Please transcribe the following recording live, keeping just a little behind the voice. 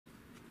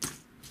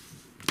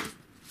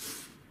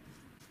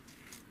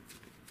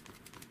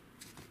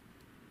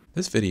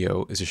This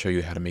video is to show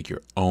you how to make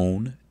your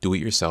own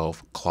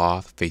do-it-yourself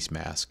cloth face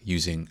mask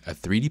using a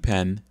 3D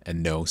pen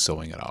and no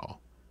sewing at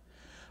all.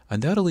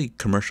 Undoubtedly,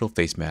 commercial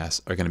face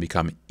masks are going to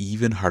become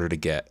even harder to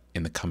get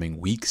in the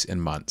coming weeks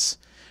and months,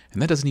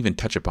 and that doesn't even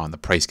touch upon the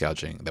price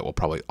gouging that will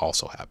probably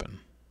also happen.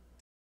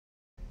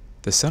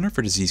 The Center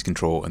for Disease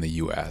Control in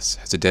the US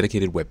has a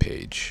dedicated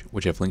webpage,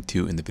 which I've linked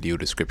to in the video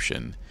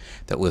description,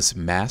 that lists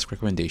mask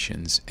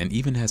recommendations and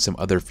even has some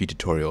other free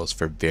tutorials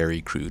for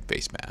very crude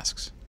face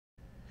masks.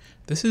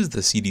 This is the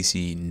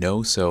CDC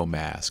no-sew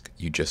mask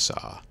you just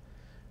saw.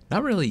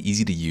 Not really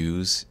easy to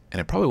use, and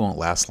it probably won't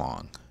last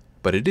long,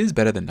 but it is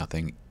better than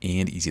nothing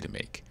and easy to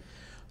make.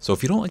 So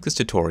if you don't like this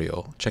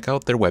tutorial, check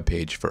out their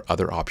webpage for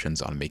other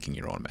options on making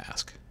your own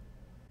mask.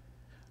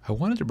 I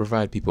wanted to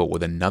provide people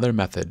with another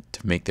method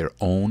to make their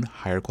own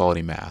higher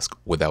quality mask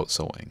without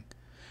sewing.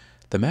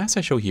 The masks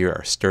I show here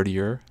are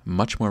sturdier,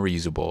 much more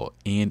reusable,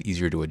 and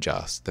easier to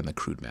adjust than the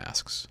crude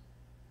masks.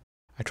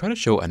 I try to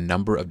show a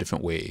number of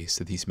different ways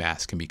that these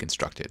masks can be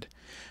constructed,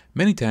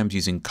 many times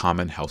using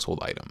common household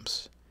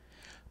items.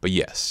 But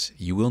yes,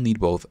 you will need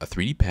both a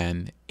 3D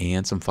pen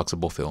and some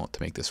flexible filament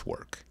to make this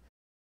work.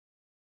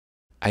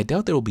 I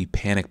doubt there will be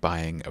panic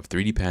buying of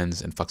 3D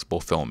pens and flexible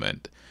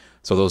filament,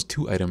 so those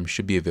two items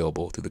should be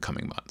available through the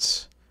coming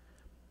months.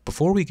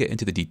 Before we get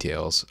into the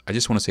details, I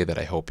just want to say that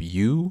I hope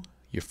you,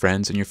 your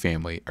friends, and your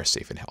family are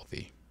safe and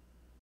healthy.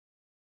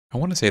 I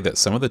want to say that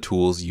some of the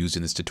tools used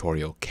in this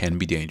tutorial can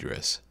be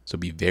dangerous, so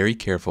be very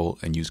careful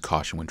and use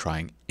caution when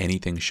trying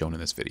anything shown in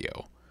this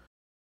video.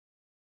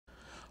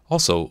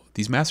 Also,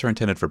 these masks are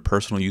intended for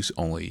personal use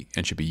only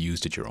and should be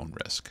used at your own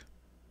risk.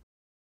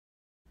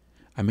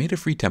 I made a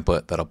free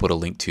template that I'll put a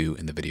link to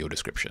in the video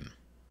description.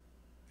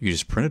 You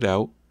just print it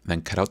out,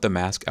 then cut out the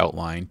mask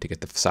outline to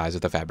get the size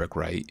of the fabric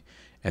right,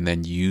 and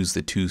then use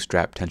the two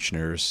strap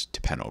tensioners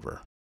to pen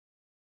over.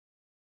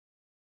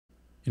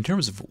 In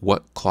terms of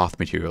what cloth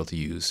material to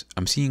use,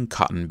 I'm seeing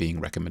cotton being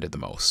recommended the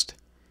most.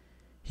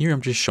 Here I'm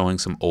just showing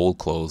some old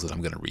clothes that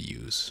I'm going to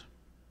reuse.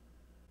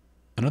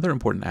 Another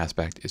important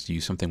aspect is to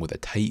use something with a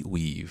tight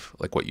weave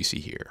like what you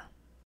see here.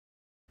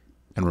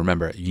 And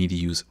remember, you need to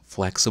use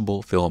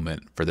flexible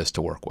filament for this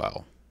to work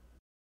well.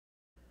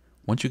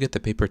 Once you get the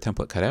paper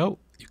template cut out,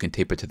 you can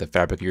tape it to the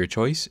fabric of your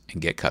choice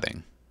and get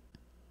cutting.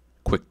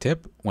 Quick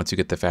tip, once you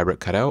get the fabric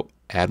cut out,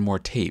 add more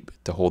tape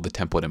to hold the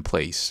template in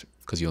place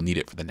because you'll need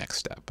it for the next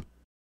step,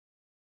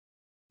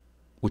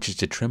 which is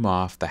to trim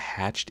off the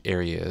hatched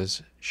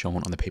areas shown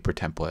on the paper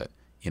template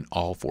in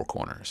all four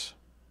corners.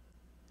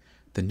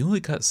 The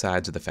newly cut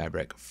sides of the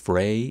fabric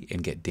fray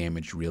and get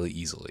damaged really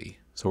easily,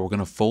 so we're going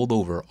to fold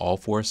over all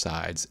four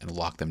sides and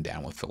lock them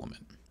down with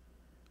filament.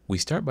 We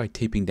start by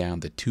taping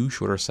down the two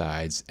shorter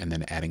sides and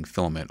then adding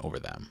filament over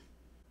them.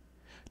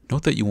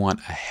 Note that you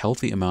want a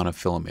healthy amount of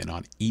filament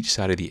on each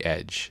side of the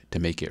edge to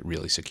make it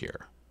really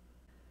secure.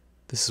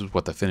 This is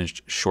what the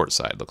finished short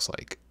side looks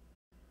like.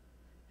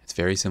 It's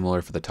very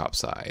similar for the top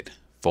side.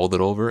 Fold it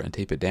over and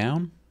tape it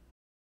down,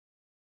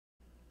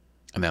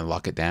 and then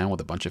lock it down with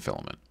a bunch of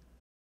filament.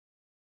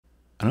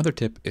 Another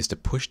tip is to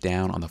push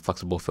down on the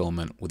flexible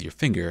filament with your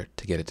finger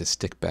to get it to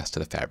stick best to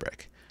the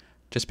fabric.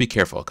 Just be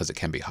careful because it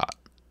can be hot.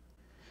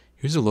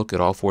 Here's a look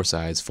at all four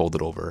sides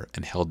folded over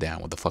and held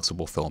down with the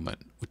flexible filament,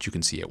 which you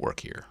can see at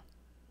work here.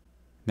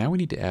 Now we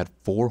need to add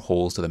 4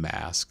 holes to the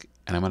mask,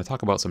 and I'm going to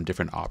talk about some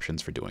different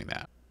options for doing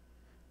that.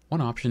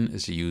 One option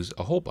is to use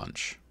a hole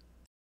punch.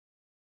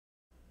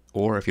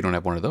 Or if you don't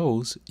have one of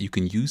those, you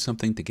can use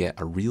something to get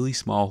a really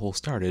small hole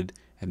started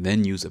and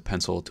then use a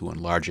pencil to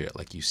enlarge it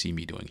like you see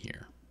me doing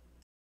here.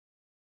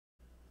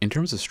 In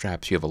terms of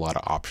straps, you have a lot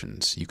of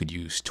options. You could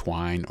use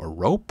twine or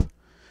rope.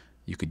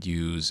 You could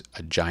use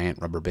a giant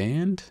rubber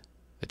band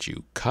that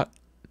you cut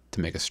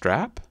to make a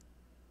strap.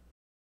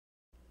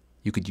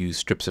 You could use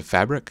strips of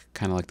fabric,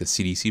 kind of like the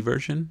CDC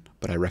version,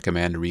 but I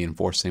recommend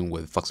reinforcing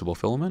with flexible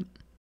filament.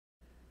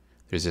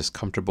 There's this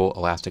comfortable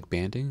elastic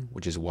banding,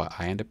 which is what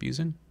I end up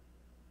using.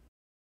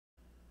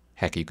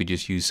 Heck, you could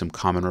just use some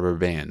common rubber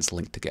bands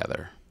linked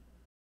together.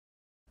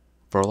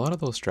 For a lot of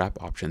those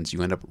strap options,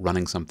 you end up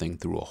running something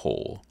through a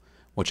hole,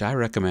 which I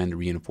recommend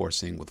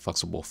reinforcing with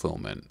flexible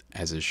filament,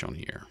 as is shown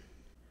here.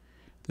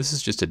 This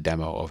is just a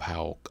demo of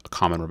how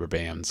common rubber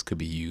bands could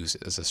be used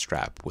as a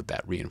strap with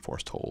that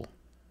reinforced hole.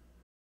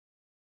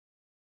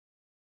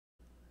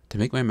 To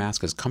make my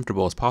mask as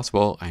comfortable as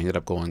possible, I ended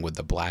up going with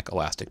the black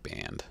elastic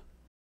band.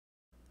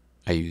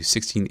 I used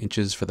 16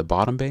 inches for the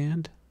bottom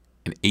band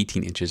and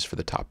 18 inches for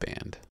the top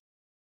band.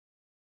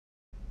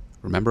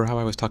 Remember how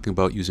I was talking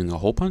about using a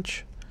hole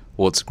punch?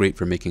 Well, it's great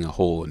for making a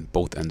hole in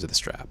both ends of the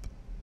strap.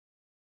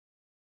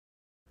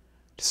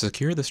 To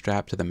secure the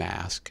strap to the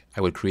mask,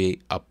 I would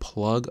create a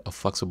plug of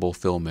flexible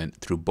filament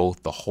through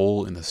both the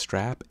hole in the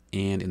strap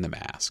and in the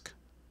mask.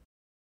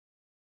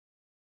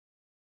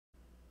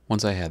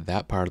 Once I had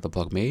that part of the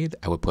plug made,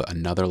 I would put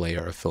another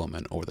layer of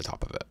filament over the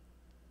top of it.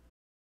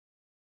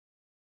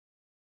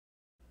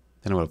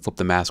 Then I would flip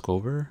the mask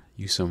over,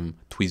 use some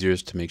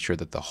tweezers to make sure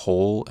that the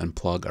hole and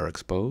plug are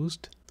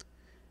exposed,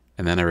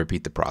 and then I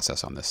repeat the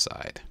process on this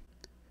side.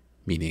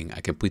 meaning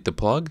I complete the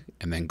plug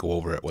and then go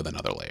over it with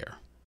another layer.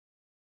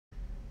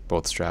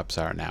 Both straps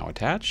are now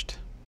attached,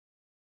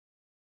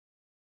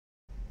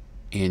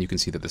 and you can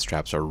see that the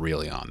straps are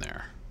really on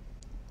there.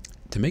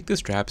 To make the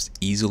straps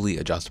easily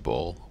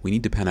adjustable, we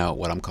need to pen out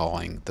what I'm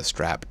calling the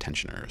strap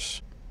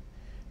tensioners.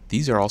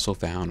 These are also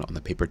found on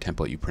the paper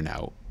template you print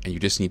out, and you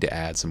just need to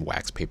add some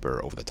wax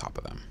paper over the top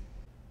of them.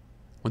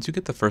 Once you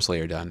get the first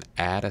layer done,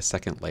 add a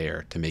second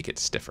layer to make it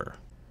stiffer.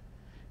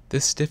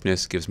 This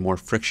stiffness gives more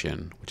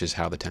friction, which is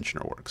how the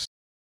tensioner works.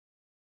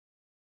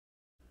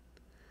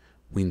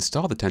 We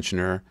install the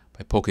tensioner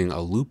by poking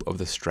a loop of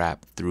the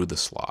strap through the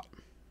slot.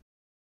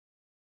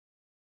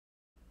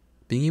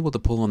 Being able to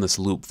pull on this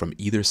loop from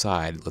either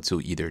side lets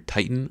you either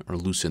tighten or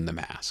loosen the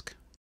mask.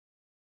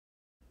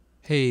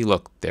 Hey,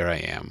 look, there I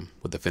am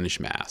with the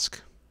finished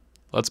mask.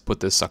 Let's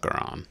put this sucker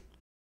on.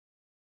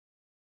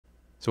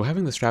 So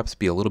having the straps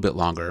be a little bit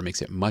longer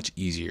makes it much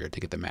easier to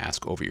get the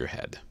mask over your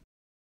head.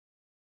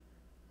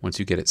 Once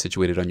you get it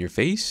situated on your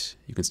face,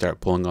 you can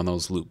start pulling on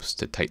those loops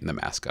to tighten the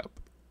mask up.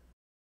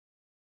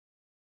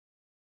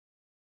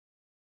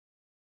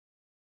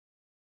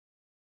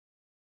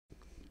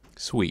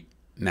 Sweet.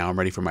 Now I'm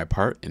ready for my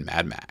part in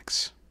Mad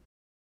Max.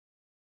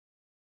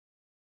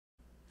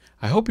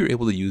 I hope you're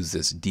able to use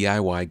this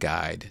DIY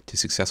guide to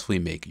successfully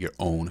make your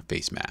own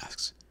face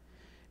masks.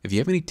 If you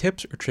have any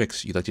tips or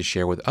tricks you'd like to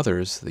share with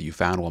others that you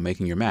found while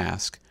making your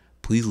mask,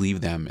 please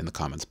leave them in the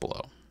comments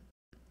below.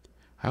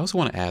 I also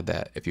want to add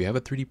that if you have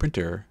a 3D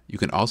printer, you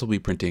can also be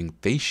printing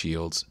face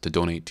shields to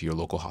donate to your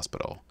local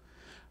hospital.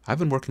 I've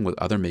been working with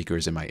other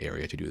makers in my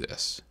area to do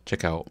this.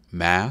 Check out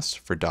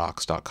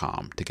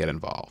MasksForDocs.com to get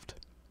involved.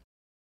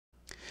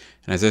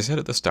 And as I said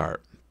at the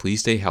start,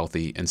 please stay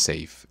healthy and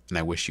safe, and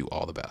I wish you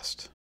all the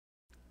best.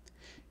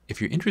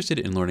 If you're interested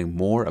in learning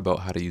more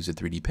about how to use a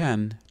 3D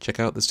pen, check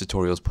out this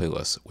tutorials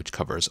playlist, which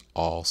covers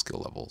all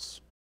skill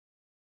levels.